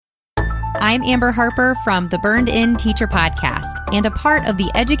I'm Amber Harper from the Burned In Teacher Podcast and a part of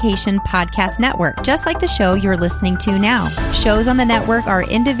the Education Podcast Network, just like the show you're listening to now. Shows on the network are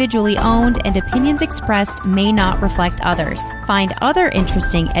individually owned and opinions expressed may not reflect others. Find other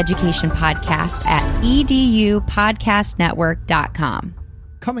interesting education podcasts at edupodcastnetwork.com.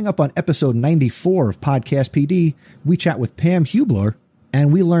 Coming up on episode 94 of Podcast PD, we chat with Pam Hubler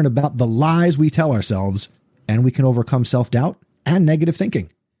and we learn about the lies we tell ourselves, and we can overcome self-doubt and negative thinking.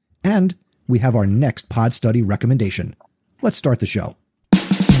 And we have our next pod study recommendation. Let's start the show.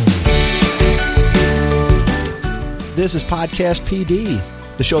 This is Podcast PD,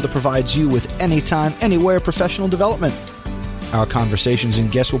 the show that provides you with anytime, anywhere professional development. Our conversations and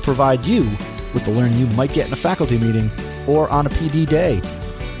guests will provide you with the learning you might get in a faculty meeting or on a PD day.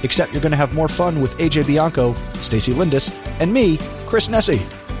 Except you're going to have more fun with AJ Bianco, Stacy Lindis, and me, Chris Nessie.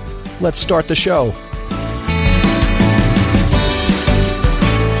 Let's start the show.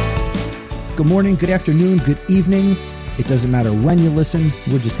 Good morning, good afternoon, good evening. It doesn't matter when you listen.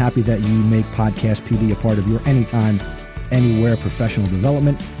 We're just happy that you make Podcast PD a part of your anytime, anywhere professional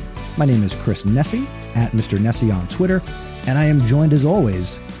development. My name is Chris Nessie, at Mr. Nessie on Twitter, and I am joined as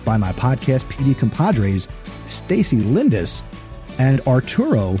always by my Podcast PD compadres, Stacy Lindis and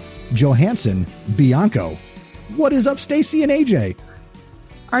Arturo Johansson Bianco. What is up, Stacy and AJ?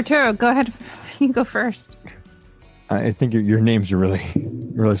 Arturo, go ahead. You go first. I think your names are really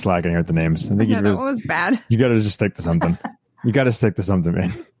slacking at the names. I think that one was bad. You got to just stick to something. You got to stick to something,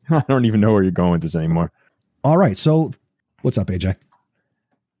 man. I don't even know where you're going with this anymore. All right. So what's up, AJ?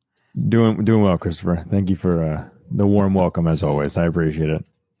 Doing well, Christopher. Thank you for the warm welcome as always. I appreciate it.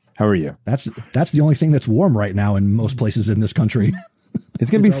 How are you? That's the only thing that's warm right now in most places in this country. It's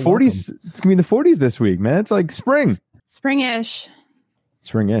going to be 40s. Welcome. It's going to be in the 40s this week, man. It's like spring. Spring-ish.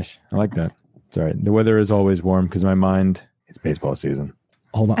 Spring-ish. I like that. It's all right. The weather is always warm because my mind, it's baseball season.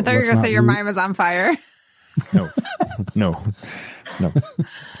 Hold on. I thought you were going to say your mind was on fire. No.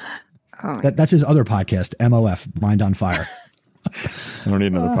 Oh, that's his other podcast, MOF, Mind on Fire. I don't need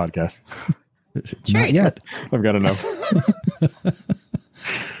another podcast. Not yet. I've got enough.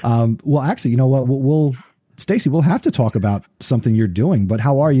 Well, actually, you know what? Stacy, we'll have to talk about something you're doing, but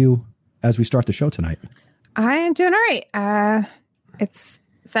how are you as we start the show tonight? I am doing all right. It's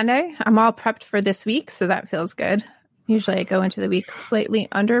Sunday. I'm all prepped for this week, so that feels good. Usually I go into the week slightly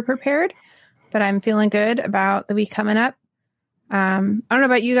underprepared, but I'm feeling good about the week coming up. I don't know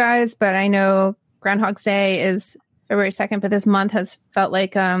about you guys, but I know Groundhog's Day is February 2nd, but this month has felt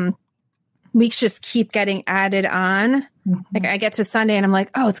like weeks just keep getting added on. Mm-hmm. Like I get to Sunday and I'm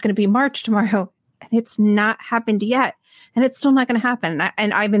like, oh, it's going to be March tomorrow. And it's not happened yet. And it's still not going to happen.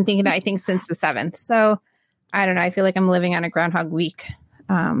 And I've been thinking that, I think, since the 7th. So I don't know. I feel like I'm living on a Groundhog Week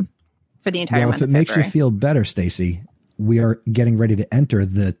for the entire month. If it makes you feel better, Stacy, we are getting ready to enter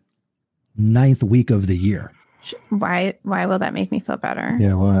the 9th week of the year. Why will that make me feel better?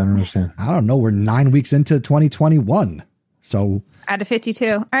 Yeah, well, I don't understand. I don't know. We're 9 weeks into 2021. So out of 52.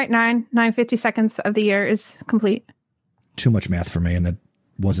 All right, 950 seconds of the year is complete. Too much math for me, and it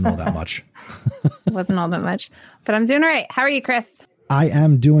wasn't all that much. It wasn't all that much. But I'm doing all right. How are you, Chris? I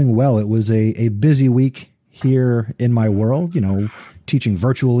am doing well. It was a busy week here in my world, teaching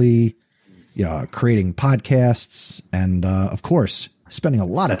virtually, creating podcasts, and of course, spending a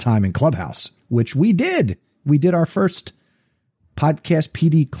lot of time in Clubhouse, which we did. We did our first Podcast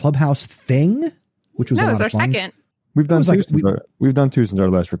PD Clubhouse thing, which was a lot of fun. It was our second. We've done two since our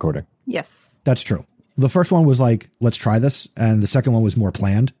last recording. Yes. That's true. The first one was like, let's try this. And the second one was more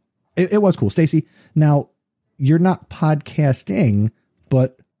planned. It was cool. Stacy, now you're not podcasting,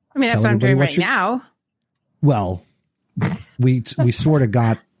 but I mean, that's what I'm doing right now. Well, we sort of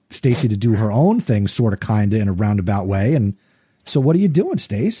got Stacy to do her own thing, sort of, kind of, in a roundabout way. And so what are you doing,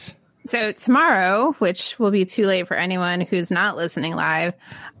 Stace? So tomorrow, which will be too late for anyone who's not listening live,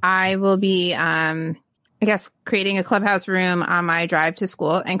 I will be, creating a Clubhouse room on my drive to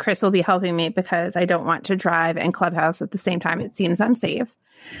school. And Chris will be helping me because I don't want to drive and Clubhouse at the same time. It seems unsafe.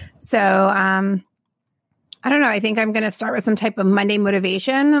 So, I don't know. I think I'm going to start with some type of Monday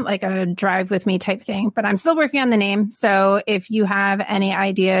motivation, like a drive with me type thing, but I'm still working on the name. So if you have any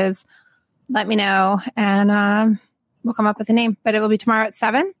ideas, let me know and we'll come up with a name, but it will be tomorrow at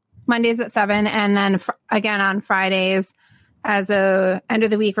 7, Mondays at 7. And then again on Fridays as a end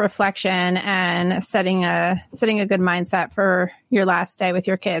of the week reflection and setting a good mindset for your last day with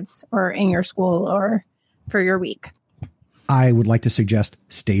your kids or in your school or for your week. I would like to suggest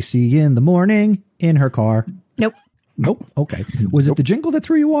Stacy in the morning in her car. Nope. Okay. Was it the jingle that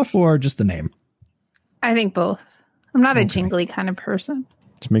threw you off or just the name? I think both. I'm not a jingly kind of person.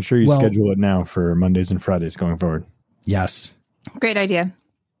 Just make sure you schedule it now for Mondays and Fridays going forward. Yes. Great idea.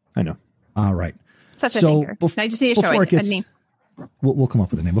 I know. All right. Such a thinker. I just need to show a name. We'll come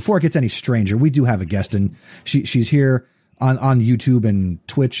up with a name. Before it gets any stranger, we do have a guest, and she's here on YouTube and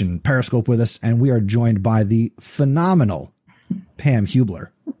Twitch and Periscope with us, and we are joined by the phenomenal Pam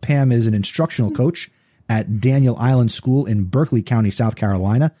Hubler. Pam is an instructional coach at Daniel Island School in Berkeley County, South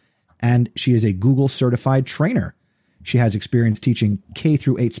Carolina, and she is a Google certified trainer. She has experience teaching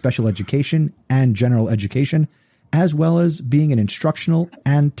K-8 special education and general education, as well as being an instructional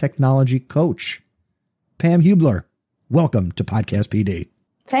and technology coach. Pam Hubler, welcome to Podcast PD.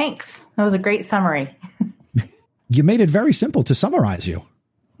 Thanks. That was a great summary. You made it very simple to summarize you,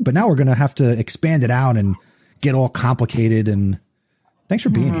 but now we're going to have to expand it out and get all complicated. And thanks for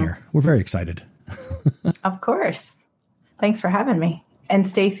being here. We're very excited. Of course. Thanks for having me. And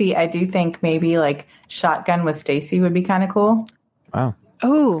Stacy, I do think maybe like shotgun with Stacy would be kind of cool. Wow.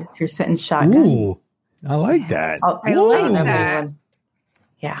 Oh, You're sitting shotgun. Ooh, I like that. I like that.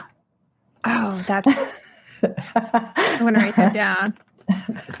 Yeah. Oh, that's. I'm going to write that down.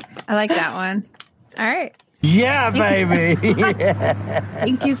 I like that one. All right. Yeah, baby.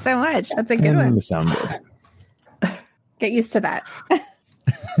 Thank you so much. That's a good one. Sound good. Get used to that.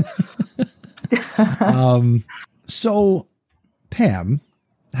 So, Pam,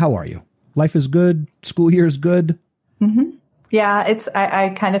 how are you? Life is good. School year is good. Mm-hmm. Yeah, I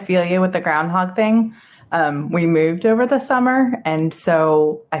kind of feel you with the groundhog thing. We moved over the summer, and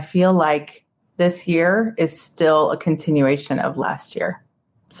so I feel like this year is still a continuation of last year.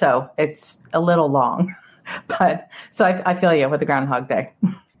 So it's a little long, but so I feel you with the Groundhog Day.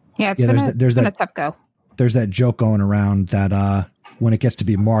 Yeah, it's been a tough go. There's that joke going around that when it gets to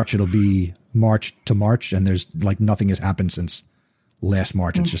be March, it'll be March to March, and there's like nothing has happened since last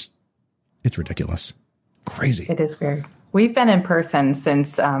March. It's ridiculous. Crazy. It is weird. We've been in person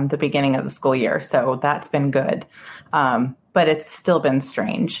since the beginning of the school year, so that's been good. But it's still been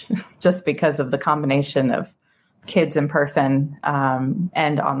strange just because of the combination of kids in person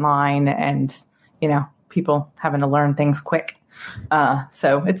and online and, people having to learn things quick.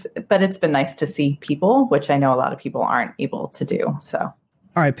 So it's been nice to see people, which I know a lot of people aren't able to do. So.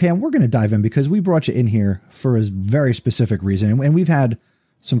 All right, Pam, we're going to dive in because we brought you in here for a very specific reason. And we've had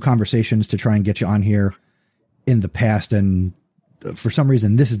some conversations to try and get you on here in the past. And for some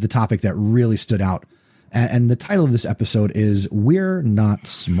reason, this is the topic that really stood out. And the title of this episode is We're Not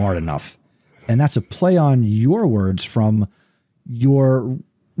Smart Enough. And that's a play on your words from your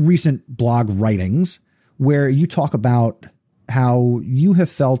recent blog writings, where you talk about how you have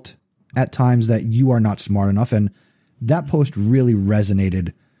felt at times that you are not smart enough. And that post really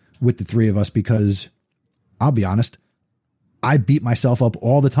resonated with the three of us because I'll be honest, I beat myself up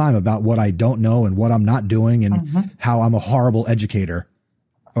all the time about what I don't know and what I'm not doing and how I'm a horrible educator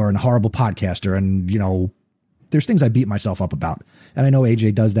or a horrible podcaster. And, there's things I beat myself up about. And I know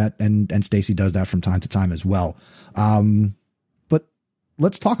AJ does that and Stacy does that from time to time as well. But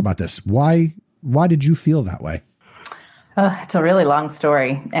let's talk about this. Why did you feel that way? It's a really long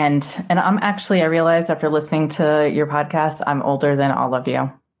story. And I'm actually, I realized after listening to your podcast, I'm older than all of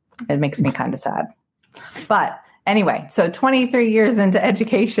you. It makes me kind of sad. But anyway, so 23 years into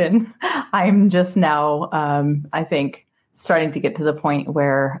education, I'm just now, I think, starting to get to the point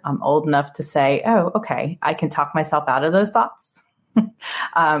where I'm old enough to say, oh, okay, I can talk myself out of those thoughts.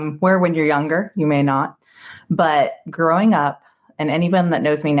 Where when you're younger, you may not. But growing up, and anyone that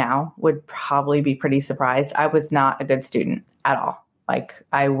knows me now would probably be pretty surprised, I was not a good student at all. Like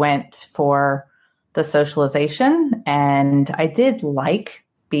I went for the socialization and I did like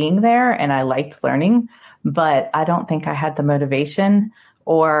being there and I liked learning, but I don't think I had the motivation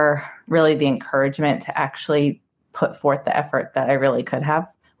or really the encouragement to actually put forth the effort that I really could have,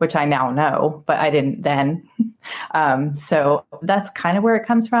 which I now know, but I didn't then. So that's kind of where it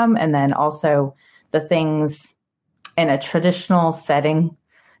comes from. And then also the things in a traditional setting,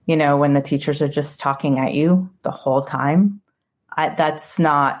 when the teachers are just talking at you the whole time, I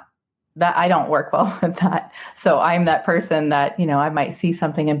don't work well with that. So I'm that person that, I might see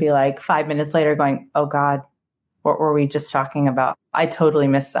something and be like 5 minutes later going, oh God, what were we just talking about? I totally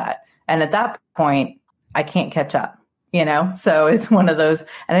missed that. And at that point, I can't catch up, so it's one of those.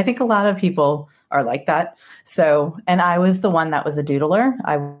 And I think a lot of people are like that. So, and I was the one that was a doodler.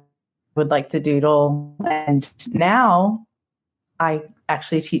 I would like to doodle. And now I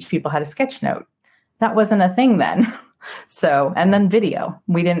actually teach people how to sketch note. That wasn't a thing then. So, and then video.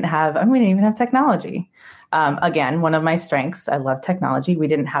 We didn't even have technology. Again, one of my strengths, I love technology. We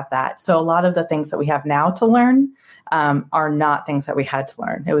didn't have that. So a lot of the things that we have now to learn are not things that we had to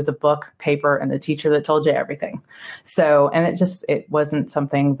learn. It was a book, paper, and the teacher that told you everything. So, and it wasn't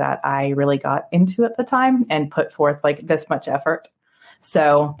something that I really got into at the time and put forth like this much effort.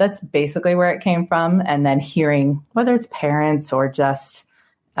 So that's basically where it came from. And then hearing, whether it's parents or just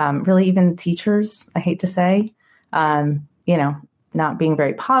really even teachers, I hate to say, not being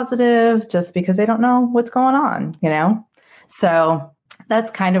very positive just because they don't know what's going on, So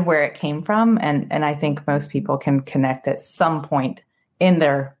that's kind of where it came from. And I think most people can connect at some point in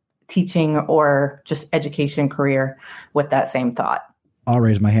their teaching or just education career with that same thought. I'll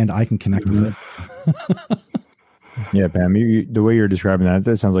raise my hand. I can connect with it. Yeah, Pam, the way you're describing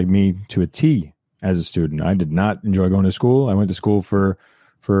that sounds like me to a T as a student. I did not enjoy going to school. I went to school for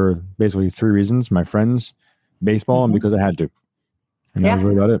basically 3 reasons: my friends, baseball, and because I had to. And that was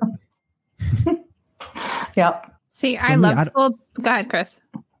really about it. Yep. See, I love school. Go ahead, Chris.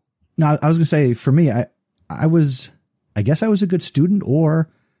 No, I was going to say, for me, I guess I was a good student, or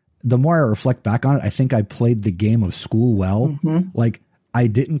the more I reflect back on it, I think I played the game of school well. Mm-hmm. Like, I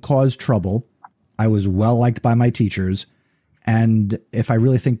didn't cause trouble. I was well liked by my teachers. And if I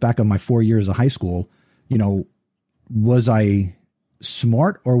really think back on my 4 years of high school, was I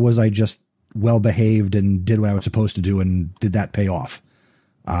smart, or was I just well behaved and did what I was supposed to do, and did that pay off?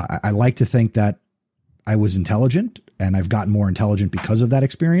 I like to think that I was intelligent, and I've gotten more intelligent because of that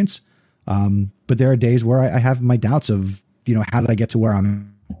experience. But there are days where I have my doubts of, how did I get to where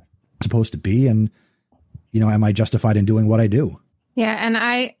I'm supposed to be? And, am I justified in doing what I do? Yeah. And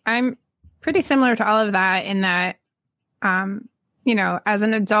I'm pretty similar to all of that in that, as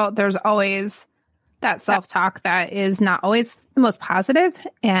an adult, there's always that self-talk that is not always the most positive.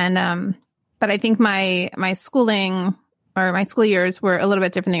 And, but I think my schooling or my school years were a little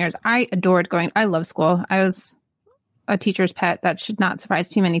bit different than yours. I adored I love school. I was a teacher's pet. That should not surprise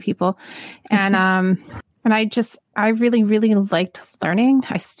too many people. And, I really, really liked learning.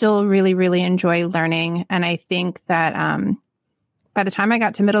 I still really, really enjoy learning. And I think that, by the time I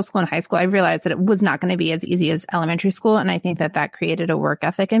got to middle school and high school, I realized that it was not going to be as easy as elementary school. And I think that created a work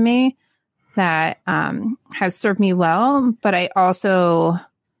ethic in me that has served me well. But I also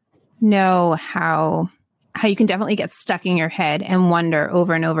know how you can definitely get stuck in your head and wonder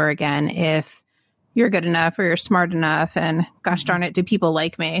over and over again if you're good enough or you're smart enough. And gosh darn it, do people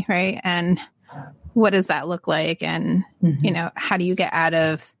like me? Right. And what does that look like? And, how do you get out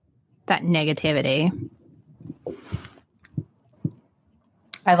of that negativity?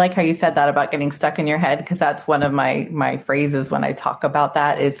 I like how you said that about getting stuck in your head, because that's one of my phrases when I talk about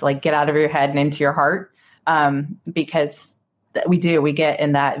that is like, get out of your head and into your heart. Because we get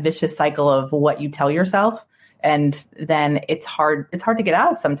in that vicious cycle of what you tell yourself. And then it's hard to get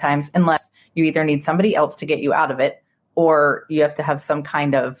out of sometimes, unless you either need somebody else to get you out of it, or you have to have some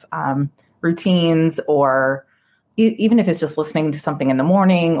kind of routines, or even if it's just listening to something in the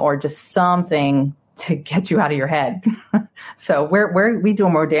morning or just something to get you out of your head. So we do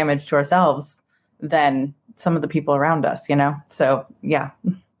more damage to ourselves than some of the people around us, So yeah.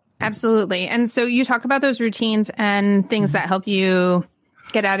 Absolutely. And so you talk about those routines and things that help you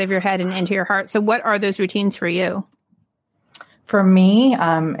get out of your head and into your heart. So what are those routines for you? For me,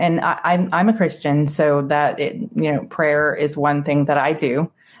 and I'm a Christian, so that prayer is one thing that I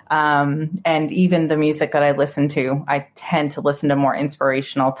do. And even the music that I listen to, I tend to listen to more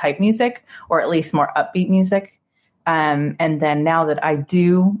inspirational type music, or at least more upbeat music. And then now that I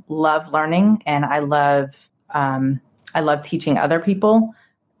do love learning, and I love teaching other people,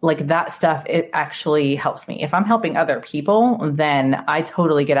 like that stuff, it actually helps me. If I'm helping other people, then I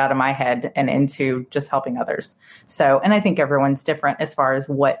totally get out of my head and into just helping others. So, and I think everyone's different as far as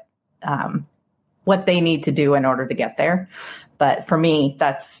what they need to do in order to get there. But for me,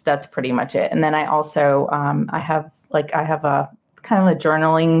 that's pretty much it. And then I also, I have a kind of a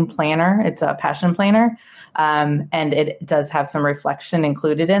journaling planner. It's a passion planner. And it does have some reflection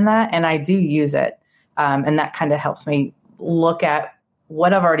included in that. And I do use it. And that kind of helps me look at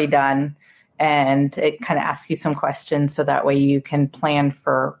what I've already done. And it kind of asks you some questions, so that way you can plan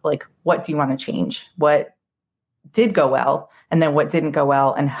for, like, what do you want to change? What did go well? And then what didn't go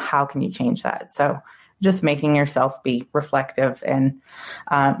well? And how can you change that? So just making yourself be reflective and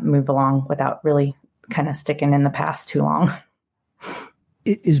move along without really kind of sticking in the past too long.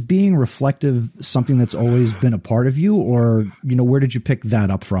 Is being reflective something that's always been a part of you, or, where did you pick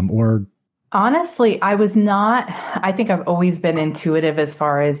that up from? Or honestly, I think I've always been intuitive as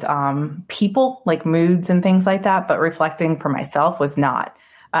far as people, like moods and things like that, but reflecting for myself was not.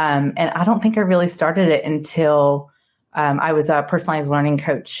 And I don't think I really started it until I was a personalized learning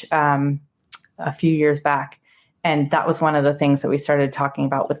coach a few years back. And that was one of the things that we started talking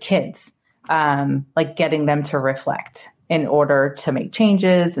about with kids, like getting them to reflect in order to make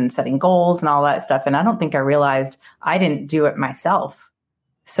changes and setting goals and all that stuff. And I don't think I realized I didn't do it myself.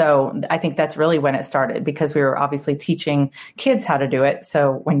 So I think that's really when it started, because we were obviously teaching kids how to do it.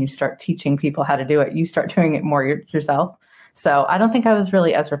 So when you start teaching people how to do it, you start doing it more yourself. So I don't think I was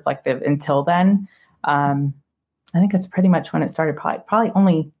really as reflective until then. I think it's pretty much when it started, probably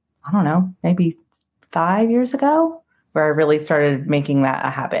only, I don't know, maybe 5 years ago, where I really started making that a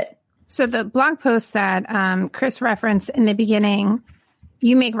habit. So the blog post that Chris referenced in the beginning,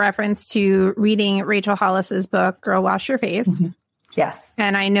 you make reference to reading Rachel Hollis's book, Girl, Wash Your Face. Mm-hmm. Yes.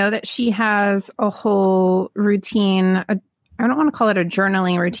 And I know that she has a whole routine. I don't want to call it a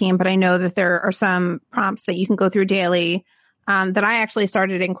journaling routine, but I know that there are some prompts that you can go through daily that I actually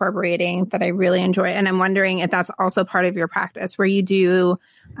started incorporating that I really enjoy. And I'm wondering if that's also part of your practice, where you do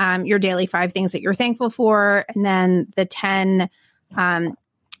your daily 5 things that you're thankful for, and then the 10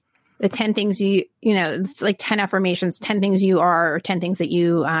 things it's like 10 affirmations, 10 things you are, or 10 things that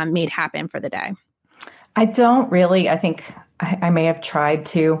you made happen for the day. I don't really. I think I may have tried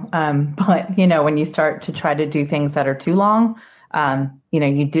to, but when you start to try to do things that are too long,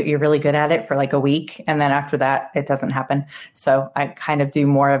 you're really good at it for like a week, and then after that, it doesn't happen. So I kind of do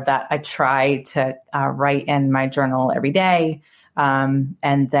more of that. I try to write in my journal every day, and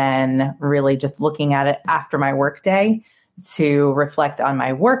then really just looking at it after my work day to reflect on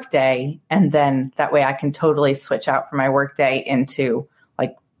my work day, and then that way I can totally switch out from my work day into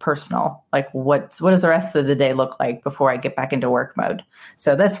like personal, like what does the rest of the day look like before I get back into work mode.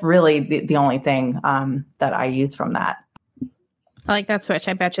 So that's really the only thing that I use from that. I like that switch.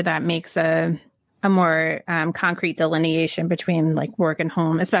 I bet you that makes a more concrete delineation between like work and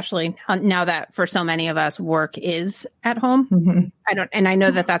home, especially now that for so many of us, work is at home. Mm-hmm. I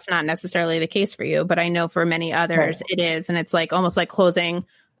know that that's not necessarily the case for you, but I know for many others it is. And it's like almost like closing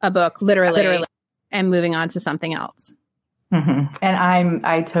a book literally and moving on to something else. Mm-hmm. And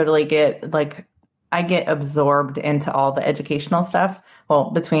I totally get I get absorbed into all the educational stuff.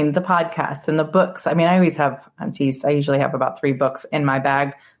 Well, between the podcasts and the books, I mean, I always have, I usually have about 3 books in my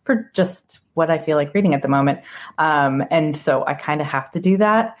bag for just what I feel like reading at the moment. And so I kind of have to do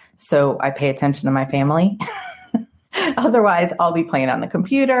that. So I pay attention to my family. Otherwise, I'll be playing on the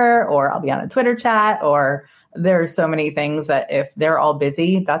computer, or I'll be on a Twitter chat, or there are so many things that if they're all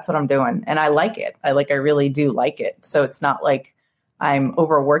busy, that's what I'm doing. And I like it. I really do like it. So it's not like I'm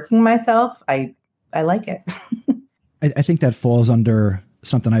overworking myself. I like it. I think that falls under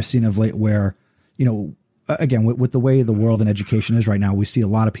something I've seen of late where, again, with the way the world and education is right now, we see a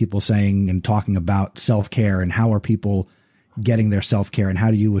lot of people saying and talking about self-care and how are people getting their self-care and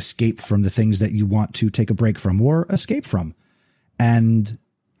how do you escape from the things that you want to take a break from or escape from. And,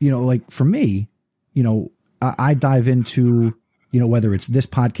 like for me, I dive into, whether it's this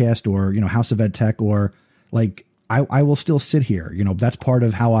podcast or, House of Ed Tech, or like, I will still sit here, that's part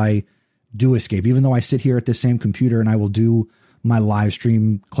of how I do escape, even though I sit here at the same computer and I will do my live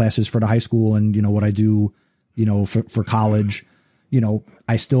stream classes for the high school and, what I do, for college,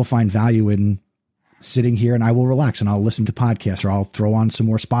 I still find value in sitting here, and I will relax and I'll listen to podcasts, or I'll throw on some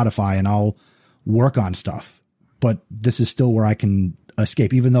more Spotify and I'll work on stuff. But this is still where I can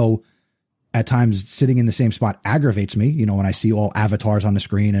escape, even though at times sitting in the same spot aggravates me, when I see all avatars on the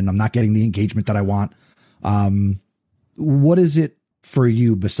screen and I'm not getting the engagement that I want. What is it for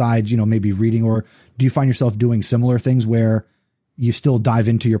you besides, maybe reading, or do you find yourself doing similar things where you still dive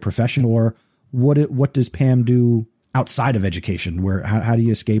into your profession, or what does Pam do outside of education? How do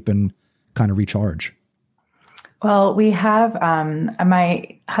you escape and kind of recharge? Well, we have,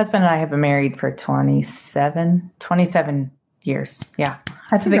 my husband and I have been married for 27 years. Yeah.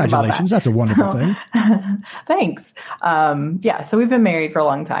 I have to think about that. That's a wonderful thing. Thanks. So we've been married for a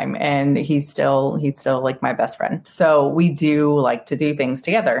long time, and he's still like my best friend. So we do like to do things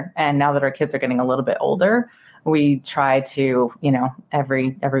together. And now that our kids are getting a little bit older, we try to,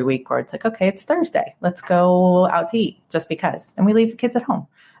 every week where it's like, okay, it's Thursday, let's go out to eat, just because. And we leave the kids at home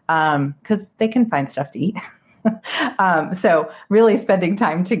because they can find stuff to eat. So really spending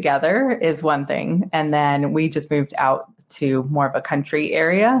time together is one thing. And then we just moved out to more of a country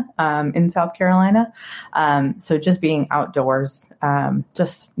area in South Carolina. So just being outdoors,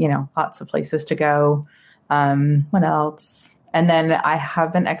 lots of places to go. What else? And then I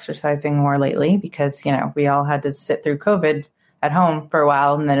have been exercising more lately because, we all had to sit through COVID at home for a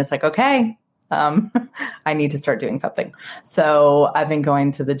while. And then it's like, okay, I need to start doing something. So I've been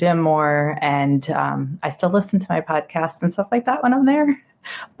going to the gym more, and I still listen to my podcasts and stuff like that when I'm there.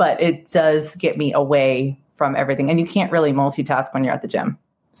 But it does get me away from everything. And you can't really multitask when you're at the gym.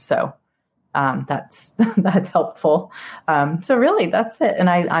 So that's helpful. So really that's it. And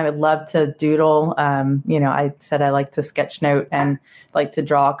I would love to doodle. I said I like to sketch note and like to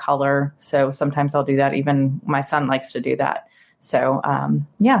draw color. So sometimes I'll do that. Even my son likes to do that. So,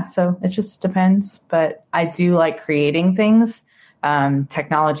 so it just depends. But I do like creating things,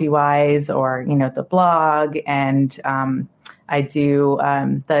 technology wise, or, the blog. And I do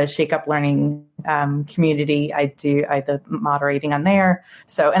the Shake Up Learning community. I the moderating on there.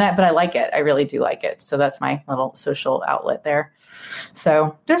 So, but I like it. I really do like it. So that's my little social outlet there.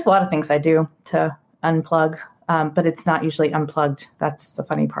 So there's a lot of things I do to unplug, but it's not usually unplugged. That's the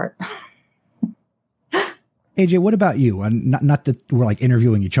funny part. AJ, what about you? Not that we're like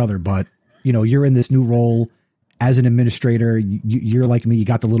interviewing each other, but you're in this new role as an administrator. You're like me. You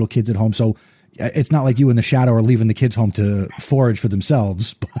got the little kids at home, so it's not like you in the shadow are leaving the kids home to forage for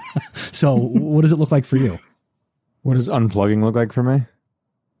themselves. So, what does it look like for you? What does unplugging look like for me?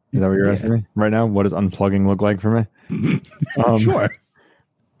 Is that what you're asking me right now? What does unplugging look like for me? Sure.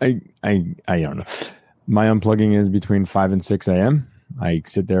 I don't know. My unplugging is between 5 and 6 a.m. I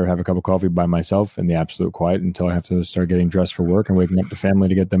sit there, have a cup of coffee by myself in the absolute quiet until I have to start getting dressed for work and waking up the family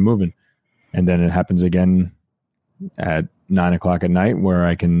to get them moving. And then it happens again at 9 o'clock at night where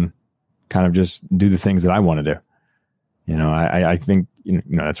I can kind of just do the things that I want to do. I think,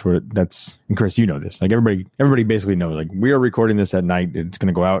 that's, and Chris, this, like everybody basically knows, like we are recording this at night. It's going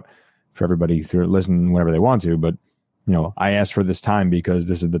to go out for everybody to listen whenever they want to. But, I asked for this time because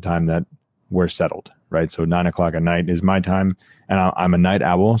this is the time that we're settled, right? So 9 o'clock at night is my time. And I'm a night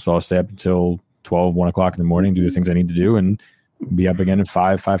owl, so I'll stay up until 12, 1 o'clock in the morning, do the things I need to do, and be up again at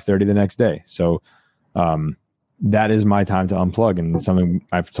 5:30 the next day. So that is my time to unplug. And something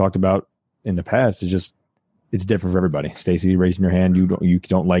I've talked about in the past is just, it's different for everybody. Stacey, raising your hand, you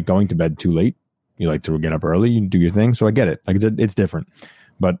don't like going to bed too late. You like to get up early, you do your thing. So I get it. Like it's different.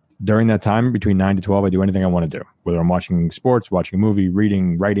 But during that time, between 9 to 12, I do anything I want to do, whether I'm watching sports, watching a movie,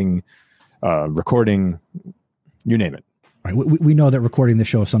 reading, writing, recording, you name it. Right. We know that recording the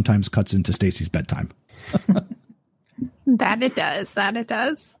show sometimes cuts into Stacey's bedtime. That it does.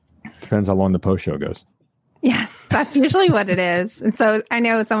 Depends how long the post show goes. Yes, that's usually what it is. And so I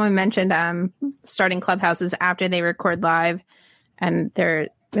know someone mentioned starting Clubhouses after they record live, and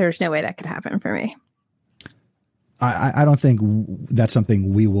there's no way that could happen for me. I don't think that's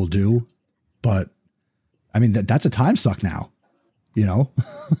something we will do, but I mean, that's a time suck now,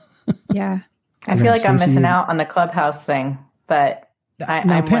 Yeah. I feel like I'm missing out on the Clubhouse thing, but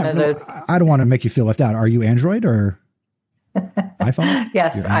I'm Pam, one of those. I don't want to make you feel left out. Are you Android or iPhone?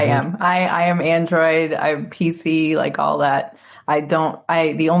 Yes, I am. I am Android. I'm PC, like all that.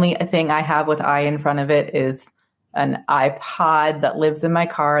 The only thing I have with I in front of it is an iPod that lives in my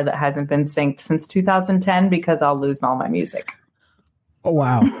car that hasn't been synced since 2010 because I'll lose all my music. Oh,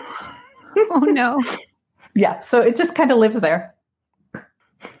 wow. Oh, no. Yeah. So it just kind of lives there.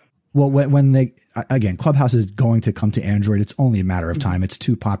 Well, when they, again, Clubhouse is going to come to Android. It's only a matter of time. It's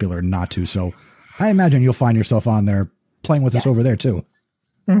too popular not to. So I imagine you'll find yourself on there playing with us over there too.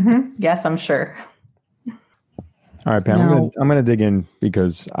 Mm-hmm. Yes, I'm sure. All right, Pam, now, I'm going to dig in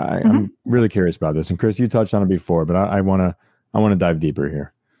because I'm really curious about this. And Chris, you touched on it before, but I want to dive deeper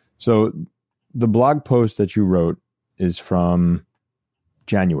here. So the blog post that you wrote is from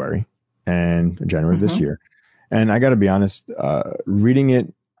January of this year. And I got to be honest, reading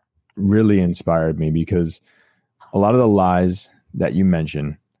it really inspired me because a lot of the lies that you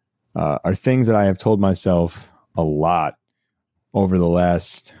mention are things that I have told myself a lot over the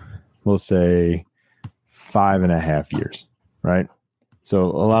last, we'll say, 5.5 years, right? So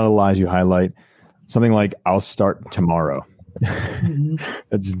a lot of lies you highlight, something like, I'll start tomorrow.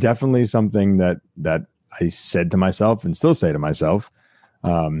 That's definitely something that I said to myself and still say to myself,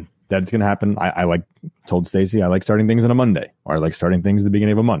 that it's going to happen. I told Stacey, I like starting things on a Monday, or I like starting things at the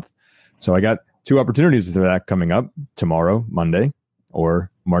beginning of a month. So I got 2 opportunities for that coming up tomorrow, Monday, or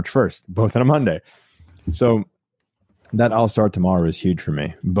March 1st, both on a Monday. So that I'll start tomorrow is huge for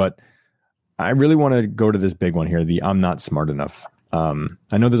me. But I really want to go to this big one here, the I'm not smart enough.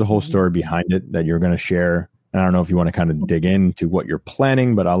 I know there's a whole story behind it that you're going to share. And I don't know if you want to kind of dig into what you're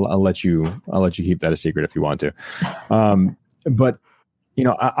planning, but I'll let you keep that a secret if you want to. But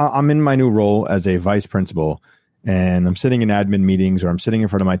I'm in my new role as a vice principal, and I'm sitting in admin meetings, or I'm sitting in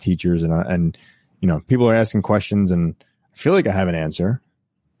front of my teachers, and people are asking questions, and I feel like I have an answer,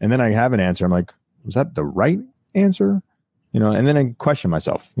 and then I have an answer. I'm like, was that the right answer? And then I question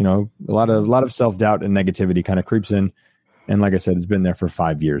myself. A lot of self-doubt and negativity kind of creeps in, and like I said, it's been there for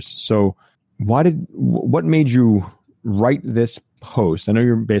 5 years. So what made you write this post? I know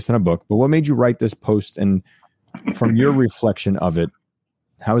you're based on a book, but what made you write this post? And from your reflection of it,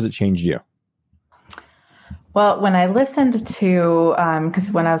 how has it changed you? Well, when I listened to,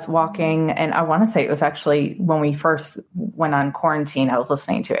 because when I was walking, and I want to say it was actually when we first went on quarantine, I was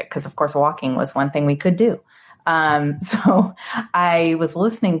listening to it because, of course, walking was one thing we could do. So I was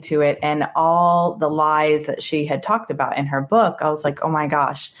listening to it, and all the lies that she had talked about in her book, I was like, oh my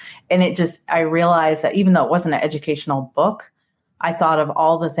gosh. And I realized that even though it wasn't an educational book, I thought of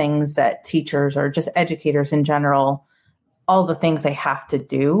all the things that teachers or just educators in general, all the things they have to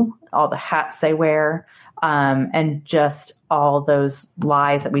do, all the hats they wear, and just all those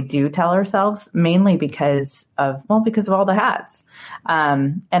lies that we do tell ourselves, mainly because of all the hats.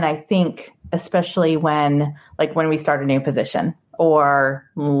 And I think especially when we start a new position, or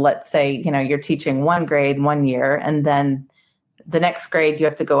let's say, you're teaching one grade 1 year, and then the next grade you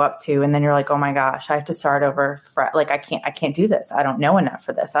have to go up to, and then you're like, oh my gosh, I have to start over. I can't do this. I don't know enough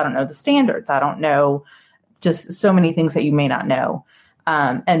for this. I don't know the standards. I don't know, just so many things that you may not know.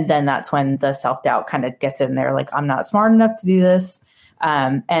 And then that's when the self-doubt kind of gets in there. Like, I'm not smart enough to do this.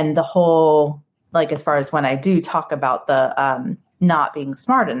 And the whole, as far as when I do talk about the not being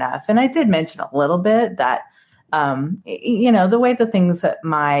smart enough, and I did mention a little bit that, the way the things that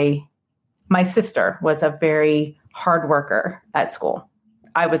my sister was a very hard worker at school.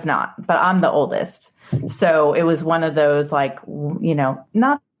 I was not, but I'm the oldest. So it was one of those,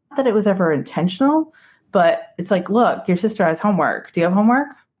 not that it was ever intentional, but it's like, look, your sister has homework. Do you have homework?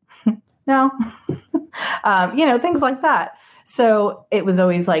 No. Things like that. So it was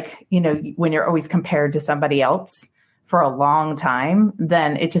always when you're always compared to somebody else for a long time,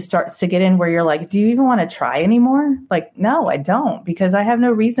 then it just starts to get in where you're like, do you even want to try anymore? No, I don't, because I have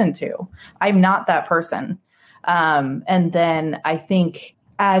no reason to. I'm not that person. And then I think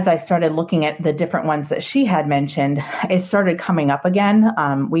as I started looking at the different ones that she had mentioned, it started coming up again.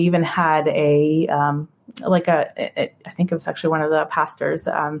 We even had I think it was actually one of the pastors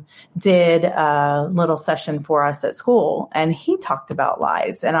did a little session for us at school, and he talked about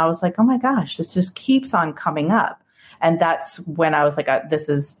lies. And I was like, oh my gosh, this just keeps on coming up. And that's when I was like, this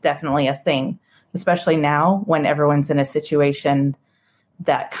is definitely a thing, especially now when everyone's in a situation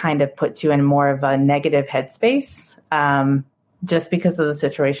that kind of puts you in more of a negative headspace, just because of the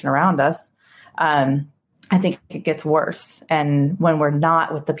situation around us. I think it gets worse. And when we're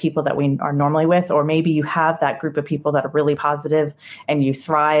not with the people that we are normally with, or maybe you have that group of people that are really positive and you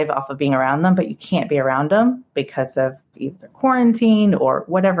thrive off of being around them, but you can't be around them because of either quarantine or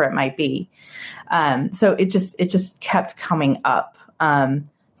whatever it might be. So it just kept coming up.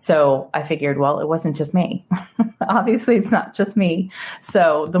 So I figured, well, it wasn't just me. Obviously, it's not just me.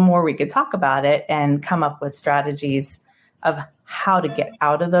 So the more we could talk about it and come up with strategies of how to get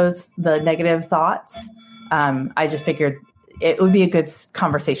out of the negative thoughts, I just figured it would be a good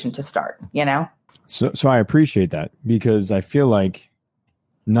conversation to start, So I appreciate that, because I feel like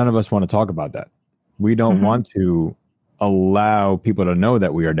none of us want to talk about that. We don't want to allow people to know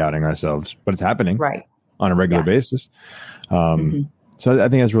that we are doubting ourselves, but it's happening on a regular basis. So I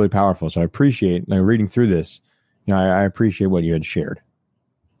think that's really powerful. So I appreciate reading through this. I appreciate what you had shared.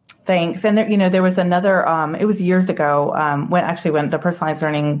 Thanks. And there was another, it was years ago, when the personalized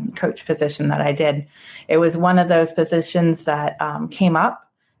learning coach position that I did, it was one of those positions that came up,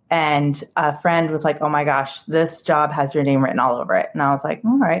 and a friend was like, oh my gosh, this job has your name written all over it. And I was like,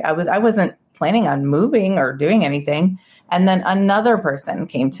 all right, I wasn't planning on moving or doing anything. And then another person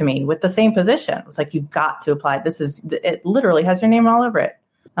came to me with the same position. It was like, you've got to apply. It literally has your name all over it.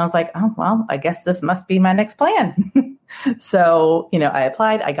 And I was like, oh, well, I guess this must be my next plan. So, I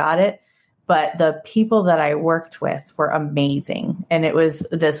applied, I got it, but the people that I worked with were amazing. And it was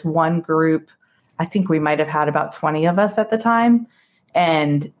this one group, I think we might've had about 20 of us at the time.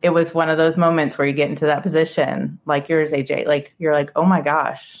 And it was one of those moments where you get into that position, like yours, AJ, you're like, oh my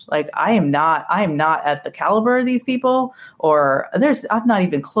gosh, I am not at the caliber of these people, or I'm not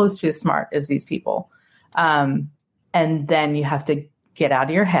even close to as smart as these people. And then you have to get out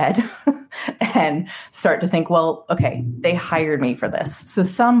of your head and start to think, well, okay, they hired me for this. So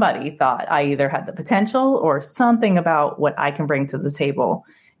somebody thought I either had the potential or something about what I can bring to the table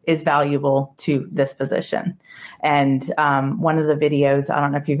is valuable to this position. And one of the videos, I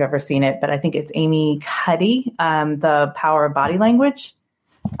don't know if you've ever seen it, but I think it's Amy Cuddy, The Power of Body Language.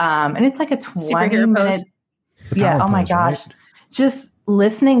 And it's like a 20-minute. Yeah. Oh my gosh. Right? Just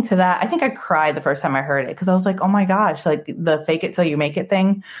listening to that, I think I cried the first time I heard it, because I was like, oh my gosh, the fake it till you make it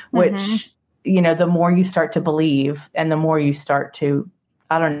thing, which, the more you start to believe and the more you start to,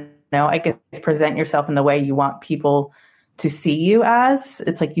 I don't know, I guess present yourself in the way you want people to see you as,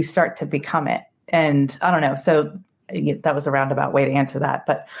 it's like you start to become it. And I don't know. So that was a roundabout way to answer that.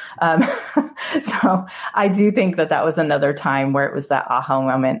 But so I do think that was another time where it was that aha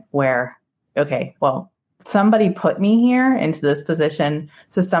moment where, okay, well, somebody put me here into this position.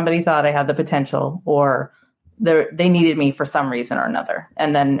 So somebody thought I had the potential, or they needed me for some reason or another.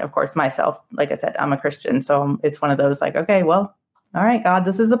 And then, of course, myself, like I said, I'm a Christian. So it's one of those like, okay, well, all right, God,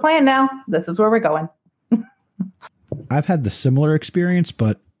 this is the plan now. This is where we're going. I've had the similar experience,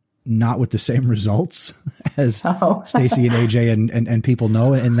 but not with the same results as Stacy and AJ and people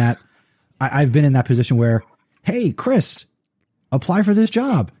know. And that I've been in that position where, hey, Chris, apply for this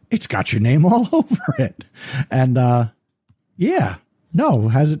job. It's got your name all over it. And haven't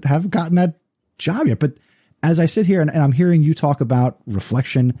gotten that job yet. But as I sit here and I'm hearing you talk about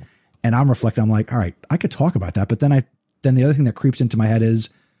reflection and I'm reflecting, I'm like, all right, I could talk about that. But then the other thing that creeps into my head is,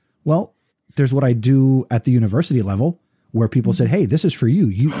 well, there's what I do at the university level where people said, hey, this is for you.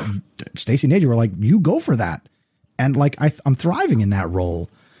 You, Stacy and AJ were like, you go for that. And like, I'm thriving in that role,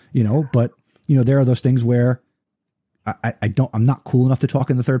 but there are those things where I'm not cool enough to talk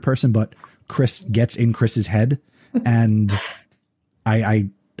in the third person, but Chris gets in Chris's head and I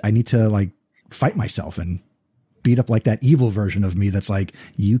need to like fight myself and beat up like that evil version of me. That's like,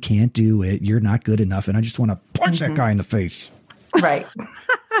 you can't do it. You're not good enough. And I just want to punch that guy in the face. Right.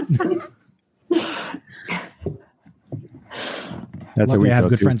 That's Luckily, I have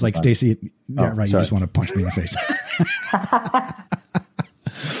good friends like Stacy. Yeah, right. Sorry. You just want to punch me in the face.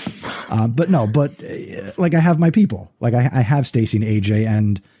 Like I have my people. Like I have Stacy and AJ,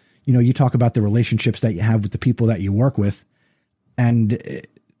 and you talk about the relationships that you have with the people that you work with, and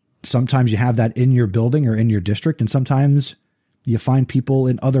sometimes you have that in your building or in your district, and sometimes you find people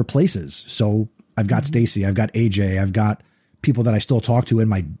in other places. So I've got Stacy, I've got AJ, I've got people that I still talk to in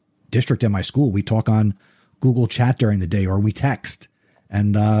my district and my school. We talk on Google Chat during the day, or we text,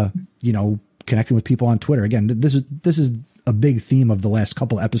 and connecting with people on Twitter. Again, this is a big theme of the last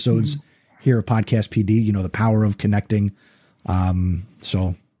couple episodes here at Podcast PD. The power of connecting.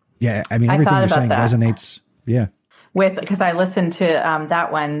 So yeah, I mean, everything you're saying resonates. Yeah, because I listened to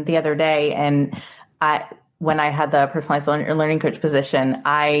that one the other day, and when I had the personalized learning coach position,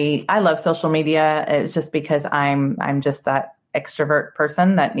 I love social media. It's just because I'm just that extrovert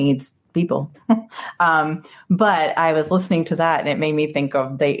person that needs people. But I was listening to that and it made me think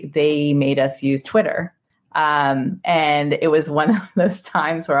of, they made us use Twitter. And it was one of those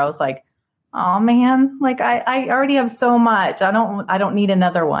times where I was like, oh man, like I already have so much. I don't need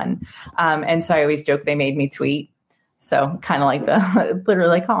another one. And so I always joke they made me tweet. So kind of like literally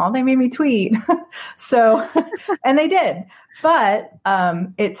like, oh, they made me tweet. So, and they did. But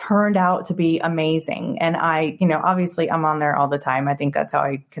it turned out to be amazing. And obviously I'm on there all the time. I think that's how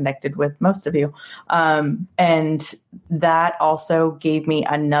I connected with most of you. And that also gave me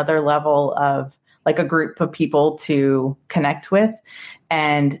another level of like a group of people to connect with.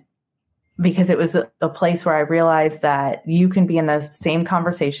 And because it was a place where I realized that you can be in the same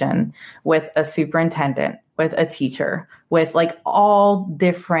conversation with a superintendent, with a teacher, with like all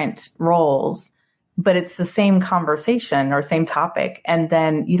different roles, but it's the same conversation or same topic. And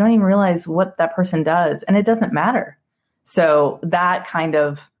then you don't even realize what that person does, and it doesn't matter. So that kind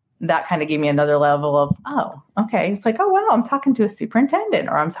of gave me another level of, oh, okay. It's like, oh, wow, I'm talking to a superintendent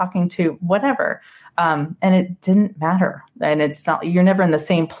or I'm talking to whatever. And it didn't matter. And it's not, you're never in the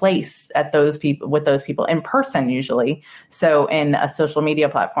same place with those people in person usually. So in a social media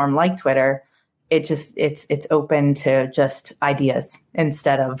platform like Twitter, it's open to just ideas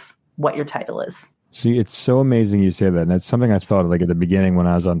instead of what your title is. See, it's so amazing you say that. And that's something I thought like at the beginning when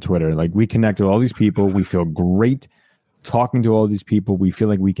I was on Twitter. Like we connect with all these people. We feel great talking to all these people. We feel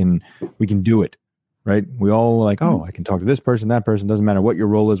like we can do it, right? We all like, oh, I can talk to this person, that person. Doesn't matter what your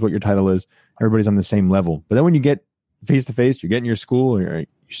role is, what your title is. Everybody's on the same level. But then when you get face to face, you get in your school, or you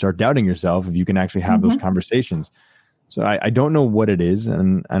start doubting yourself if you can actually have those conversations. So I don't know what it is.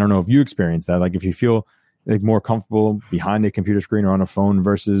 And I don't know if you experience that. Like if you feel like more comfortable behind a computer screen or on a phone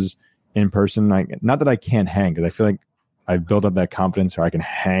versus in person, like not that I can't hang, because I feel like I've built up that confidence where I can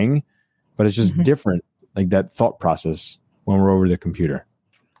hang, but it's just different, like that thought process when we're over the computer.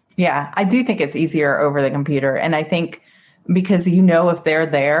 Yeah, I do think it's easier over the computer. And I think because if they're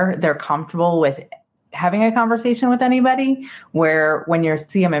there, they're comfortable with having a conversation with anybody, where when you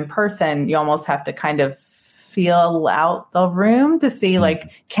see them in person, you almost have to kind of feel out the room to see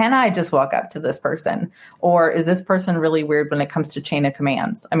like, can I just walk up to this person, or is this person really weird when it comes to chain of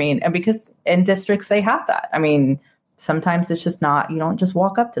commands? I mean, and because in districts they have that. I mean, sometimes it's just not, you don't just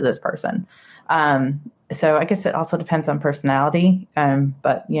walk up to this person. So I guess it also depends on personality.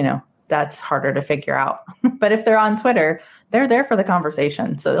 But that's harder to figure out. But if they're on Twitter, they're there for the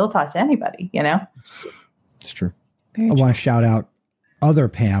conversation. So they'll talk to anybody, It's true. I want to shout out other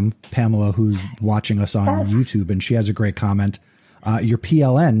Pamela, who's watching us on YouTube, and she has a great comment. Your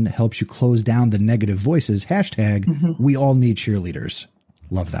PLN helps you close down the negative voices. # we all need cheerleaders.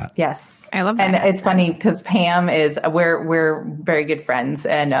 Love that. Yes. I love that. And it's funny because Pam we're very good friends,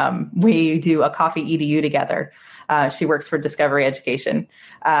 and we do a coffee EDU together. She works for Discovery Education.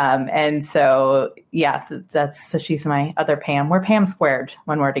 And so, yeah, so she's my other Pam. We're Pam squared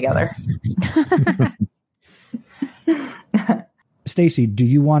when we're together. Stacy, do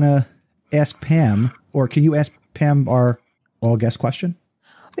you want to ask Pam, or can you ask Pam our all guest question?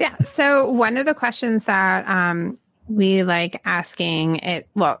 Yeah. So one of the questions that we like asking I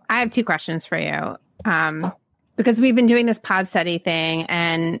have two questions for you. Because we've been doing this pod study thing,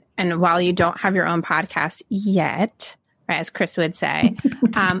 and while you don't have your own podcast yet, right, as Chris would say,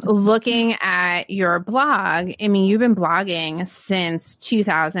 looking at your blog, I mean, you've been blogging since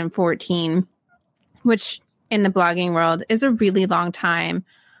 2014, which in the blogging world is a really long time.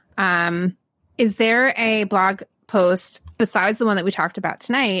 Is there a blog post besides the one that we talked about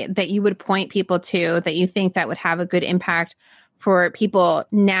tonight that you would point people to that you think that would have a good impact for people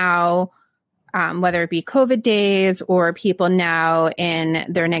now, whether it be COVID days or people now in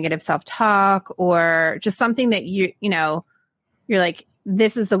their negative self-talk, or just something that you're like,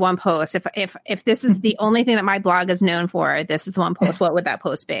 this is the one post. If this is the only thing that my blog is known for, this is the one post, what would that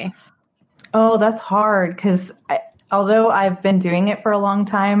post be? Oh, that's hard because although I've been doing it for a long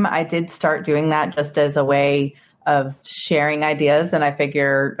time, I did start doing that just as a way of sharing ideas. And I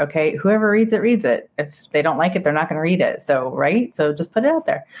figure, okay, whoever reads it. If they don't like it, they're not going to read it. So, right. So just put it out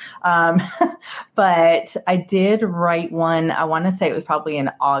there. But I did write one, I want to say it was probably in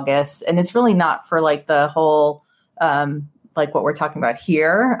August, and it's really not for like the whole, like what we're talking about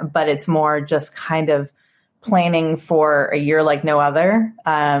here, but it's more just kind of planning for a year like no other.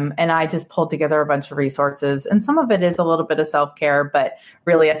 And I just pulled together a bunch of resources, and some of it is a little bit of self-care, but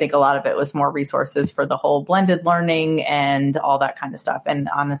really I think a lot of it was more resources for the whole blended learning and all that kind of stuff. And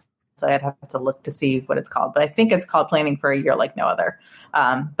honestly, I'd have to look to see what it's called, but I think it's called Planning for a Year Like No Other.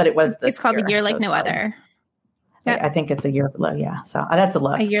 But it was it's called A Year Like No Other. I think it's a year. Yeah. So I'd have to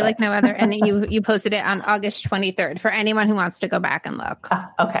look. A Year Like No Other. And you posted it on August 23rd for anyone who wants to go back and look.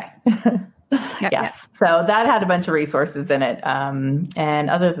 Okay. Yep, yes. yep. So that had a bunch of resources in it. And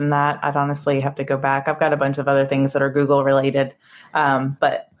other than that, I'd honestly have to go back. I've got a bunch of other things that are Google related.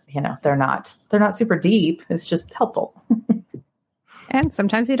 But they're not super deep. It's just helpful. And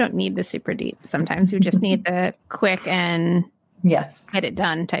sometimes we don't need the super deep. Sometimes we just need the quick and yes, get it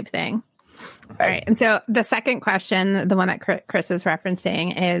done type thing. All right. And so the second question, the one that Chris was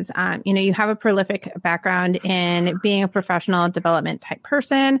referencing is, you have a prolific background in being a professional development type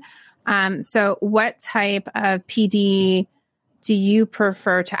person. So what type of PD do you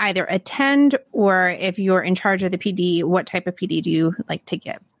prefer to either attend, or if you're in charge of the PD, what type of PD do you like to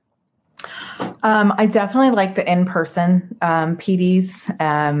give? I definitely like the in-person PDs,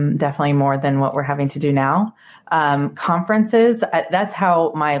 definitely more than what we're having to do now. Conferences, that's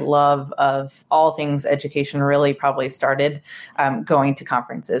how my love of all things education really probably started, going to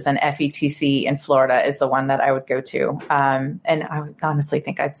conferences. And FETC in Florida is the one that I would go to. And I would honestly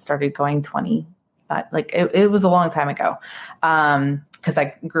think I started going it was a long time ago, because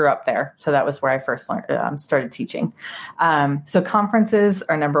I grew up there. So that was where I first started teaching. So conferences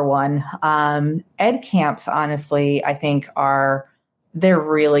are number one. Ed camps, honestly, I think they're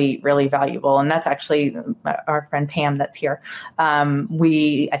really, really valuable. And that's actually our friend Pam that's here.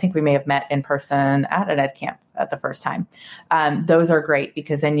 I think we may have met in person at an Ed camp at the first time. Those are great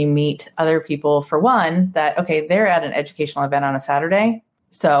because then you meet other people, for one, that, okay, they're at an educational event on a Saturday.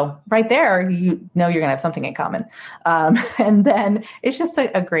 So right there, you're going to have something in common. And then it's just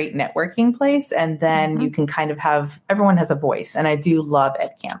a great networking place. And then you can kind of everyone has a voice. And I do love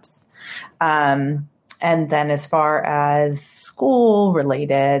Ed camps. And then as far as school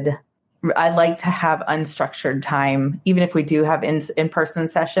related, I like to have unstructured time, even if we do have in-person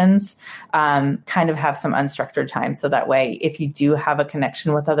sessions, kind of have some unstructured time. So that way, if you do have a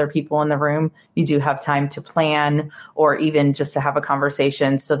connection with other people in the room, you do have time to plan or even just to have a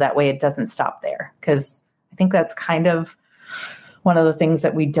conversation. So that way it doesn't stop there. Because I think that's kind of one of the things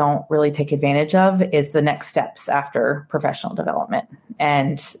that we don't really take advantage of is the next steps after professional development.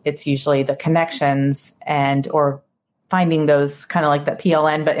 And it's usually the connections or finding those, kind of like that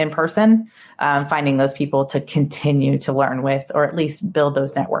PLN, but in person, finding those people to continue to learn with, or at least build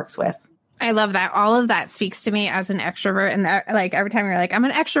those networks with. I love that. All of that speaks to me as an extrovert. And that, like, every time you're like, I'm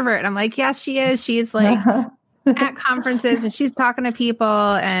an extrovert, and I'm like, yes, she is. She's like at conferences and she's talking to people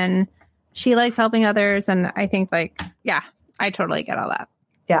and she likes helping others. And I think I totally get all that.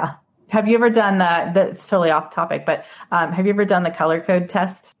 Yeah. Have you ever done that's totally off topic, but have you ever done the color code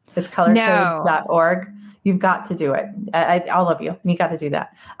test? It's colorcode.org. You've got to do it. All of you. You got to do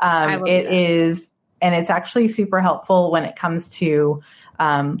that. It is, and it's actually super helpful when it comes to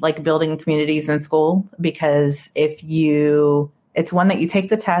like building communities in school, because it's one that you take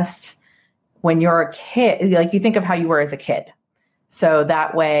the test when you're a kid, like you think of how you were as a kid. So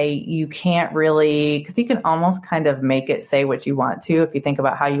that way you can't really, because you can almost kind of make it say what you want to if you think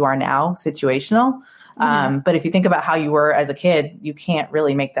about how you are now, situational. But if you think about how you were as a kid, you can't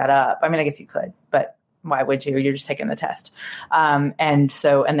really make that up. I mean, I guess you could, but why would you? You're just taking the test. And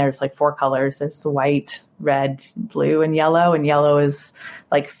there's like 4 colors. There's white, red, blue, and yellow. And yellow is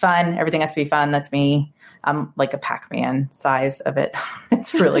like fun. Everything has to be fun. That's me. I'm like a Pac-Man size of it.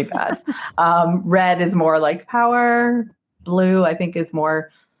 It's really bad. Red is more like power. Blue, I think, is more,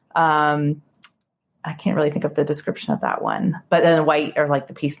 I can't really think of the description of that one. But then white are like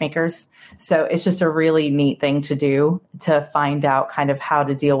the peacemakers. So it's just a really neat thing to do, to find out kind of how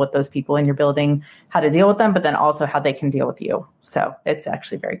to deal with those people in your building, how to deal with them, but then also how they can deal with you. So it's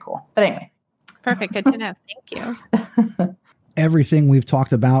actually very cool. But anyway. Perfect. Good to know. Thank you. Everything we've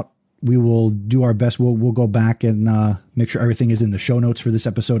talked about, we will do our best. We'll go back and make sure everything is in the show notes for this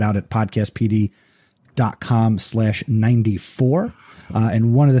episode out at podcastpd.com/94.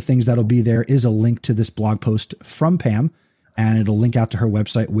 And one of the things that'll be there is a link to this blog post from Pam, and it'll link out to her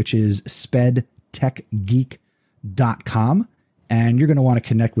website, which is spedtechgeek.com. And you're going to want to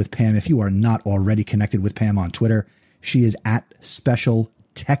connect with Pam if you are not already connected with Pam on Twitter. She is at Special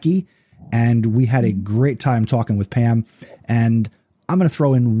Techie, and we had a great time talking with Pam. And I'm going to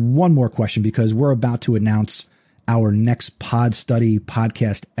throw in one more question, because we're about to announce our next Pod Study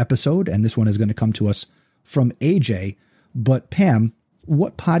podcast episode, and this one is going to come to us from AJ. But Pam,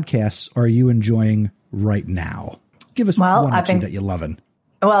 what podcasts are you enjoying right now? Give us one or two that you're loving.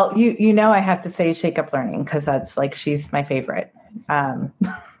 Well, you know I have to say Shake Up Learning, because that's like, she's my favorite.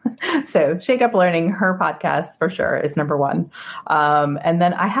 So Shake Up Learning, her podcast for sure is number one. And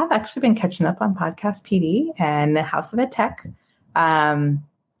then I have actually been catching up on Podcast PD and House of Ed Tech.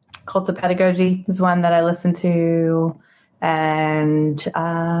 Cult of Pedagogy is one that I listen to. And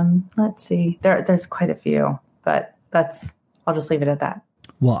let's see, there's quite a few, but I'll just leave it at that.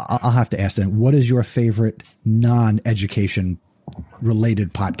 Well, I'll have to ask then, what is your favorite non-education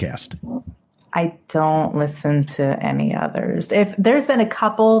related podcast? I don't listen to any others. If there's been a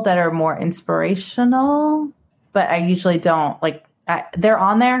couple that are more inspirational, but I usually don't they're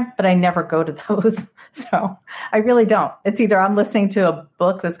on there, but I never go to those. So I really don't. It's either I'm listening to a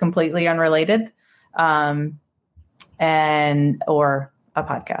book that's completely unrelated, or a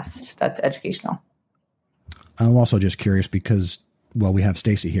podcast that's educational. I'm also just curious because, well, we have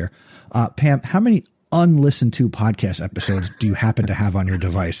Stacy here. Pam, how many unlistened to podcast episodes do you happen to have on your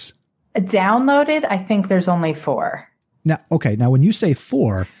device? Downloaded, I think there's only 4. Now, okay. Now, when you say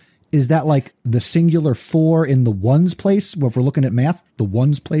 4, is that like the singular 4 in the ones place? Well, if we're looking at math, the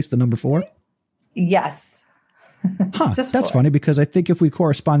ones place, the number 4? Yes. Huh. That's 4. Funny, because I think if we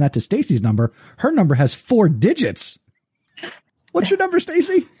correspond that to Stacy's number, her number has 4 digits. What's your number,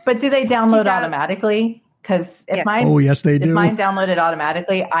 Stacy? But do they download automatically? Because if yes, they do. If mine downloaded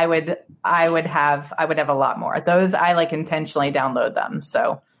automatically, I would have a lot more. Those I intentionally download them,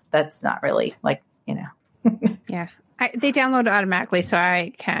 so that's not really Yeah, they download automatically, so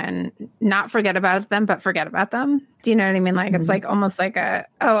I can not forget about them, but forget about them. Do you know what I mean? It's like almost like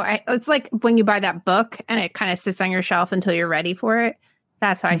it's like when you buy that book and it kind of sits on your shelf until you're ready for it.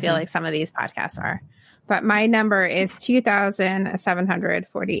 That's how I feel like some of these podcasts are. But my number is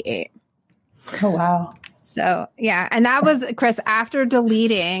 2,748. Oh, wow. So, yeah. And that was, Chris, after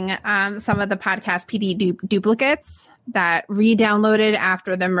deleting some of the Podcast PD duplicates that re-downloaded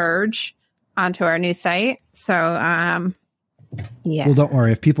after the merge onto our new site. So, yeah. Well, don't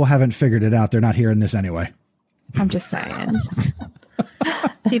worry. If people haven't figured it out, they're not hearing this anyway. I'm just saying.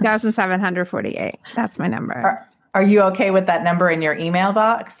 2,748. That's my number. Are you okay with that number in your email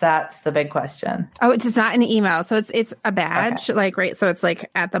box? That's the big question. Oh, it's not an email. So it's a badge, right. So it's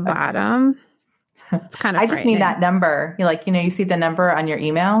at the bottom. It's kind of I just need that number. You see the number on your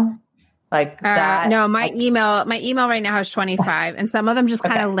email? That. No, my email right now has 25, and some of them just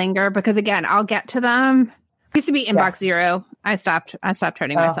kind of linger because, again, I'll get to them. It used to be inbox 0. I stopped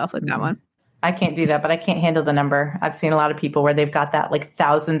hurting myself with that one. I can't do that, but I can't handle the number. I've seen a lot of people where they've got that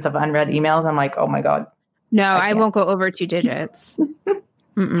thousands of unread emails. I'm like, oh my God. No, I won't go over 2 digits.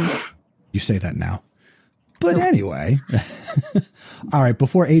 You say that now. But anyway, all right,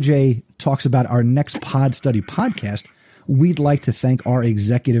 before AJ talks about our next Pod Study podcast, we'd like to thank our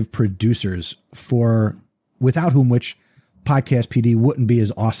executive producers without whom which Podcast PD wouldn't be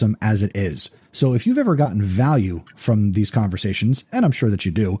as awesome as it is. So if you've ever gotten value from these conversations, and I'm sure that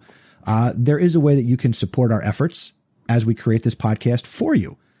you do, there is a way that you can support our efforts as we create this podcast for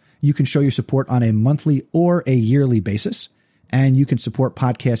you. You can show your support on a monthly or a yearly basis. And you can support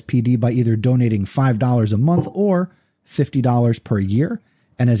Podcast PD by either donating $5 a month or $50 per year.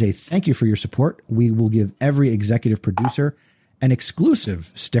 And as a thank you for your support, we will give every executive producer an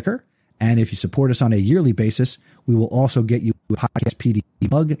exclusive sticker. And if you support us on a yearly basis, we will also get you a Podcast PD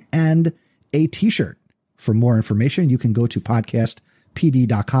mug and a t-shirt. For more information, you can go to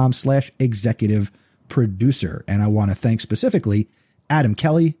podcastpd.com/executive producer. And I want to thank specifically Adam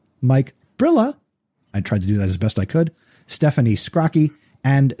Kelly, Mike Brilla, I tried to do that as best I could, Stephanie Scrocky,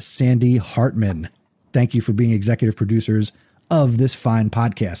 and Sandy Hartman. Thank you for being executive producers of this fine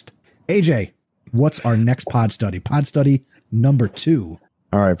podcast. AJ, what's our next pod study? Pod study number 2.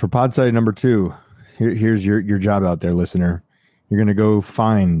 All right, for pod study number 2, here's your job out there, listener. You're going to go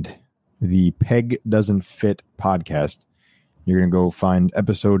find the Peg Doesn't Fit podcast. You're going to go find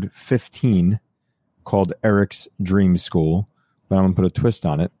episode 15 called Eric's Dream School. But I'm going to put a twist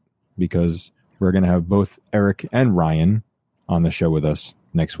on it because we're going to have both Eric and Ryan on the show with us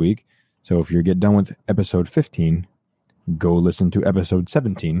next week. So if you get done with episode 15, go listen to episode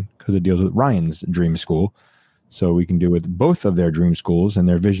 17 because it deals with Ryan's dream school. So we can do with both of their dream schools and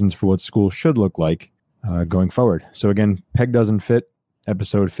their visions for what school should look like going forward. So again, Peg Doesn't Fit,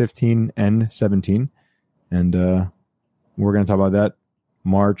 episode 15 and 17. And we're going to talk about that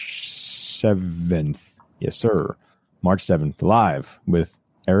March 7th. Yes, sir. March 7th, live with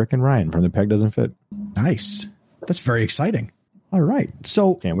Eric and Ryan from the Peg Doesn't Fit. Nice. That's very exciting. All right.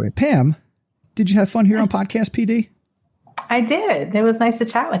 So, can't wait. Pam, did you have fun here on Podcast PD? I did. It was nice to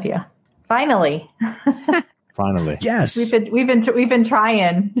chat with you. Finally. Finally. Yes. We've been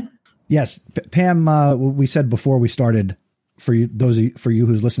trying. Yes. Pam, we said before we started, for you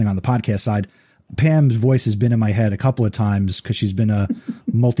who's listening on the podcast side, Pam's voice has been in my head a couple of times because she's been a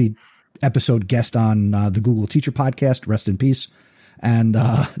multi-episode guest on the Google Teacher podcast. Rest in peace. And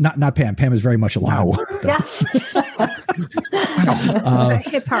not Pam. Pam is very much alive. Wow. Yeah.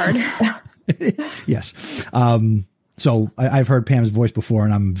 It's hard. Yes. So I've heard Pam's voice before,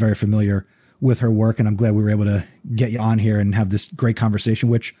 and I'm very familiar with her work, and I'm glad we were able to get you on here and have this great conversation,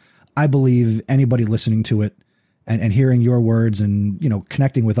 which I believe anybody listening to it and hearing your words and,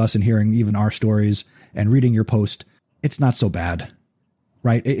 connecting with us and hearing even our stories and reading your post, it's not so bad,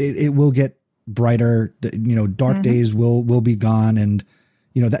 right? It will get brighter, dark days will be gone. And,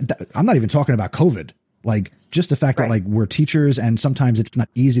 that I'm not even talking about COVID, like just the fact that like we're teachers and sometimes it's not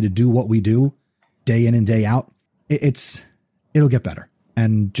easy to do what we do day in and day out. It'll get better,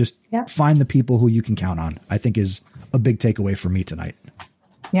 and just find the people who you can count on, I think is a big takeaway for me tonight.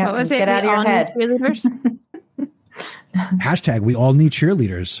 Yeah. What was Get it? out of your head. Cheerleaders? Hashtag we all need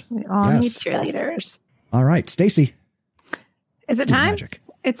cheerleaders. We all need cheerleaders. All right, Stacy. Is it time? Magic.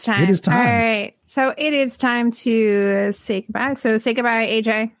 It's time. It is time. All right. So it is time to say goodbye. So say goodbye,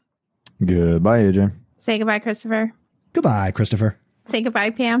 AJ. Goodbye, AJ. Say goodbye, Christopher. Goodbye, Christopher. Say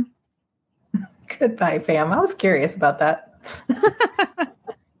goodbye, Pam. Goodbye, Pam. I was curious about that.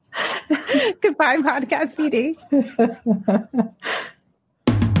 Goodbye, Podcast PD.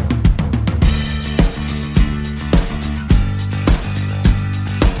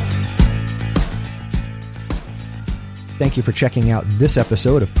 Thank you for checking out this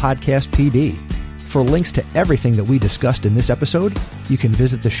episode of Podcast PD. For links to everything that we discussed in this episode, you can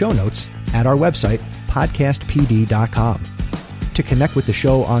visit the show notes at our website, podcastpd.com. To connect with the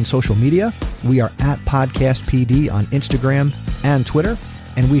show on social media, we are at Podcast PD on Instagram and Twitter,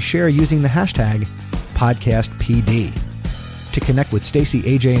 and we share using the hashtag PodcastPD. To connect with Stacy,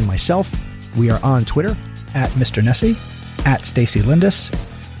 AJ, and myself, we are on Twitter at Mr. Nessie, at Stacy Lindis,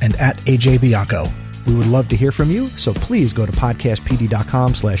 and at AJ Bianco. We would love to hear from you, so please go to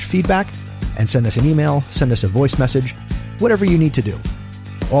podcastpd.com/feedback and send us an email, send us a voice message, whatever you need to do.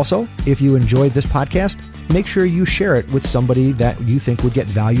 Also, if you enjoyed this podcast, make sure you share it with somebody that you think would get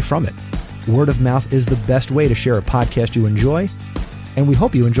value from it. Word of mouth is the best way to share a podcast you enjoy, and we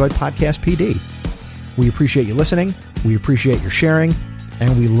hope you enjoyed Podcast PD. We appreciate you listening, we appreciate your sharing,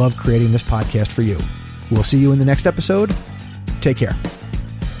 and we love creating this podcast for you. We'll see you in the next episode. Take care.